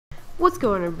What's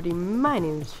going on, everybody? My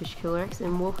name is FishyKillerx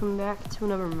and welcome back to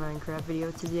another Minecraft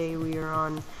video. Today we are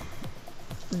on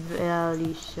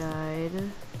Valley Side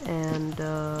and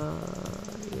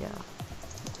yeah.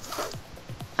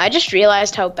 I just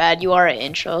realized how bad you are at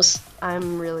intros.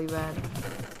 I'm really bad.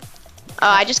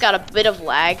 I just got a bit of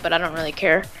lag, but I don't really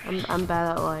care. I'm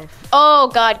bad at life. Oh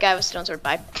god, guy with stone sword,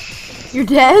 bye. You're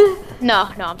dead?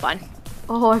 No, I'm fine.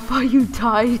 Oh, I thought you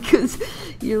died because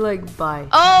you're like, bye.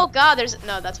 Oh god,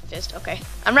 no, that's a fist. Okay,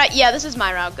 I'm right. Yeah, this is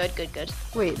my route. Good.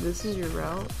 Wait, this is your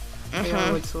route? I got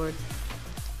a wood sword.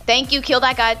 Thank you. Kill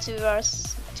that guy to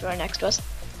our next to us.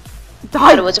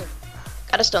 Die!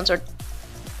 Got a stone sword.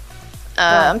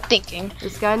 I'm thinking.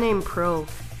 This guy named Pro.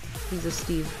 He's a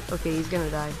Steve. Okay, he's gonna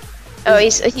die. Oh,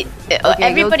 okay,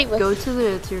 everybody go to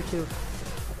the tier 2.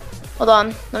 Hold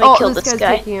on, let me kill this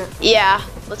guy. Taking it. Yeah,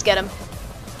 let's get him.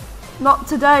 Not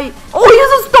today. Oh, he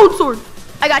has a stone sword.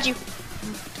 I got you.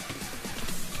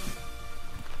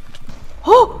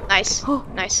 Oh, nice. Oh.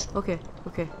 Nice. Okay,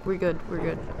 we're good.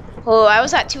 Oh, I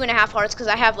was at 2.5 hearts because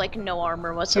I have like no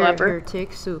armor whatsoever. Here,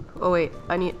 take soup. Oh wait,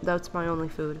 that's my only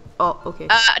food. Oh, okay.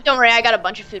 Don't worry, I got a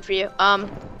bunch of food for you.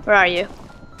 Where are you?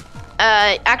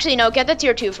 Actually no, get the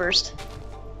tier 2 first.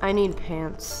 I need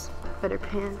pants. Better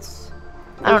pants.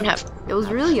 I don't have. It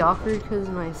was really awkward because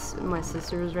my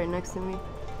sister was right next to me.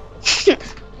 So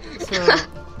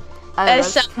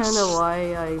that's kind of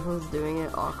why I was doing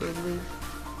it awkwardly.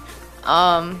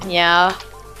 Yeah.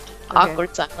 Okay.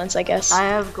 Awkward silence, I guess. I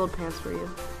have gold pants for you.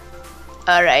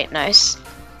 Alright, nice.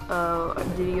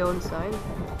 Did you go inside?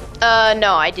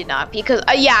 No, I did not because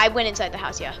yeah, I went inside the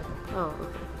house. Yeah. Oh,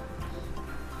 okay.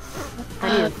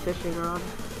 I need a fishing rod.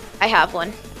 I have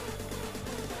one.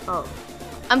 Oh.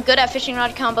 I'm good at fishing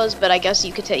rod combos, but I guess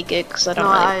you could take it because I don't.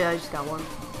 No, really... I just got one.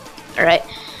 All right.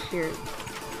 Here.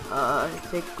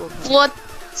 Take gold pants. What?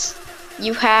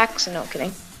 You hacks? No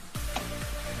kidding.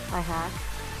 I hack.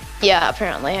 Yeah,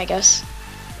 apparently, I guess.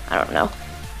 I don't know.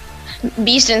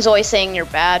 Beaston's always saying you're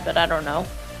bad, but I don't know.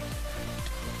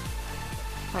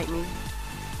 Fight me.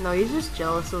 No, he's just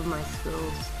jealous of my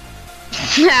skills.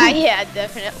 Yeah,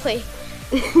 definitely.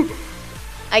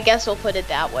 I guess we'll put it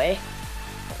that way.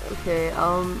 Okay,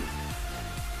 I'm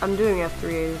doing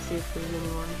F3A to see if there's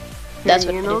anyone. Here, That's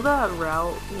what you know that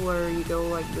route where you go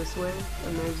like this way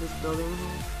and there's this building here?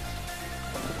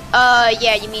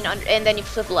 Yeah, you mean under, and then you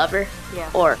flip lever?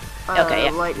 Yeah. Or, okay,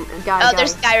 yeah. Like,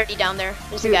 there's a guy already down there.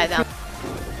 There's a guy down.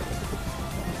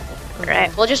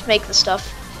 Alright, we'll just make the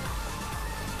stuff.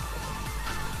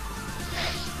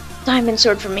 Diamond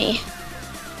sword for me.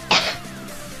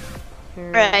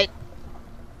 Here. Right.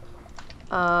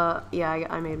 Yeah,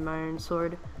 I made my iron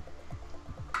sword.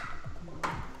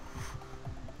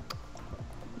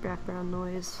 Background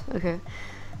noise. Okay.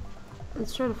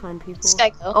 Let's try to find people. This guy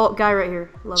go. Oh, guy right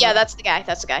here. Yeah, that's the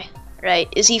guy. Right.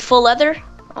 Is he full leather?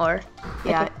 Or?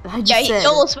 Yeah, okay. Yeah, he's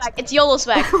YOLO swag. It's YOLO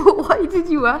swag. Why did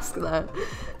you ask that?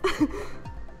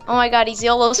 Oh my god, he's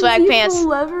YOLO swag pants. Full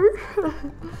leather?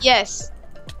 Yes.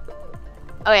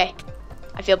 Okay.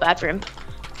 I feel bad for him.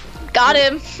 Got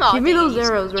him. Oh, give me those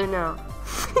arrows right now.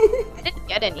 I didn't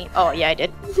get any. Oh, yeah, I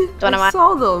did. I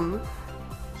saw them.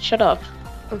 Shut up.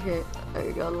 Okay,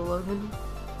 I got 11.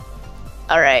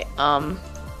 Alright,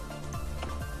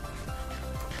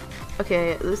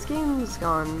 Okay, this game's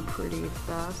gone pretty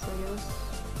fast, I guess.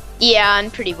 Yeah,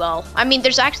 and pretty well. I mean,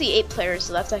 there's actually 8 players,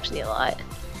 so that's actually a lot.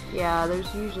 Yeah,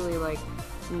 there's usually like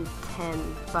 10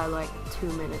 by like 2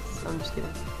 minutes. I'm just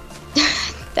kidding.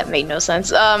 That made no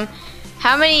sense.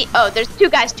 How many? Oh, there's two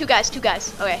guys.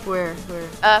 Okay. Where?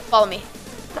 Follow me.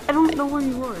 I don't know where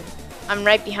you are. I'm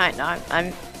right behind. No,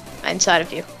 I'm inside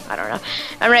of you. I don't know.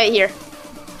 I'm right here.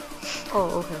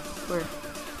 Oh, okay. Where?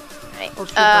 Right.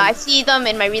 I see them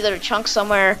in my reloaded chunk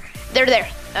somewhere. They're there.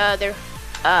 They're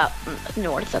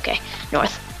north. Okay,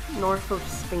 north. North of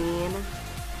Spain.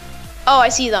 Oh, I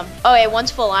see them. Okay,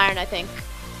 one's full iron, I think.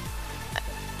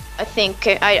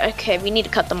 Okay, we need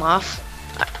to cut them off.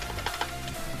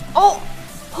 Oh!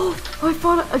 I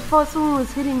thought someone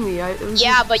was hitting me.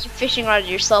 Yeah, but you fishing rodded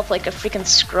yourself like a freaking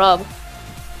scrub.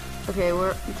 Okay,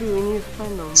 dude, we need to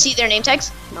find them. See their name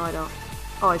tags? No, I don't.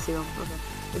 Oh, I see them. Okay.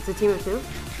 It's a team of 2?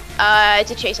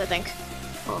 It's a chase, I think.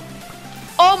 Oh.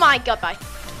 Oh my god, bye.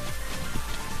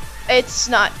 It's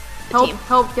not a team.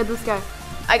 Help, get this guy.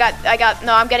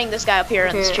 No, I'm getting this guy up here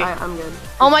in this tree. I'm good.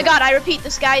 Oh my god, I repeat,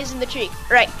 this guy is in the tree.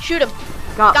 Right, shoot him.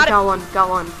 Got one.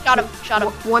 Shot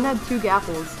him. One had 2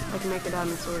 gapples. I can make a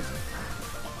diamond sword.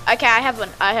 Okay, I have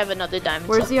another diamond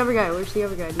sword. Where's the other guy?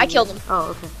 I killed him. Oh,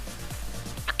 okay.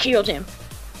 I killed him.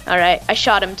 Alright, I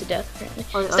shot him to death, apparently.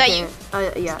 Oh, is that you?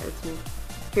 Yeah, it's me.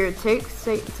 Here,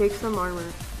 take some armor.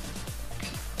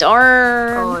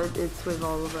 Darn. Oh, it's boots with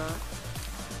all of that.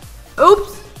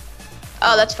 Oops!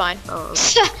 Oh, that's fine. Oh,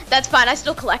 okay. That's fine. I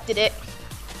still collected it.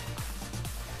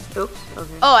 Oops,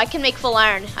 okay. Oh, I can make full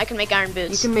iron. I can make iron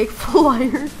boots. You can make full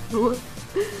iron?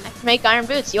 I can make iron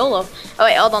boots. YOLO. Oh,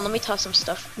 wait, hold on. Let me toss some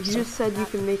stuff. You just said you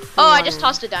can make full Oh, iron. I just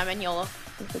tossed a diamond. YOLO.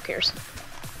 Who cares?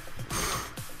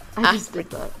 I just did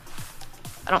that.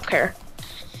 I don't care.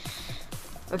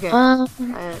 Okay.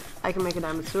 I can make a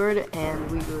diamond sword,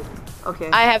 and we good. Okay.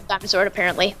 I have a diamond sword,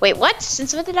 apparently. Wait, what?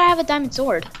 Since when did I have a diamond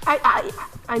sword?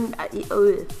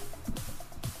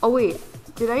 Oh, wait.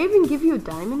 Did I even give you a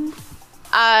diamond?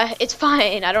 It's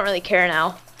fine. I don't really care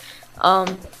now.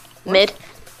 Mid.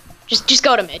 Just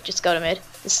go to mid. Just go to mid.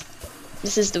 This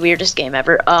is the weirdest game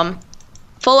ever.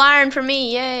 Full iron for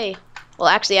me, yay. Well,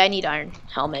 actually, I need iron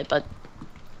helmet, but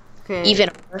okay. Even.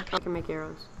 I can make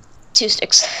arrows. 2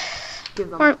 sticks. Give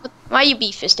them. Why you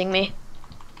be fisting me?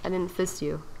 I didn't fist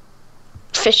you.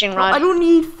 Fishing rod. I don't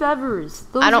need feathers.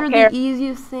 Those I don't are care. the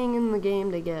easiest thing in the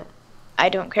game to get. I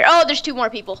don't care. Oh, there's 2 more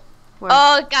people. Where?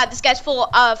 Oh god, this guy's full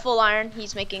iron.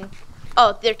 He's making.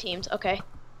 Oh, they're teams. Okay.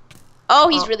 Oh,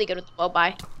 he's really good with the bow.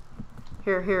 Bye.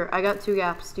 Here. I got 2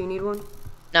 gaps. Do you need one?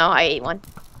 No, I ate one.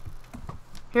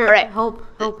 Here. All right. Help.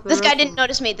 This guy didn't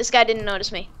notice me. This guy didn't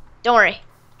notice me. Don't worry.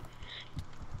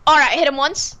 All right, hit him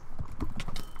once.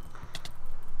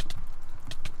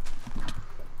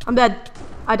 I'm dead.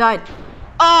 I died.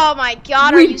 Oh my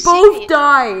god, We are you both serious?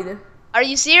 died. Are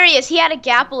you serious? He had a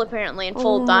gapple apparently in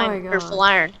full Oh diamond my or God. full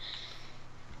iron.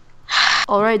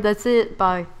 Alright, that's it.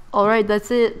 Bye. Alright, that's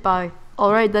it. Bye.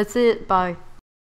 Alright, that's it. Bye.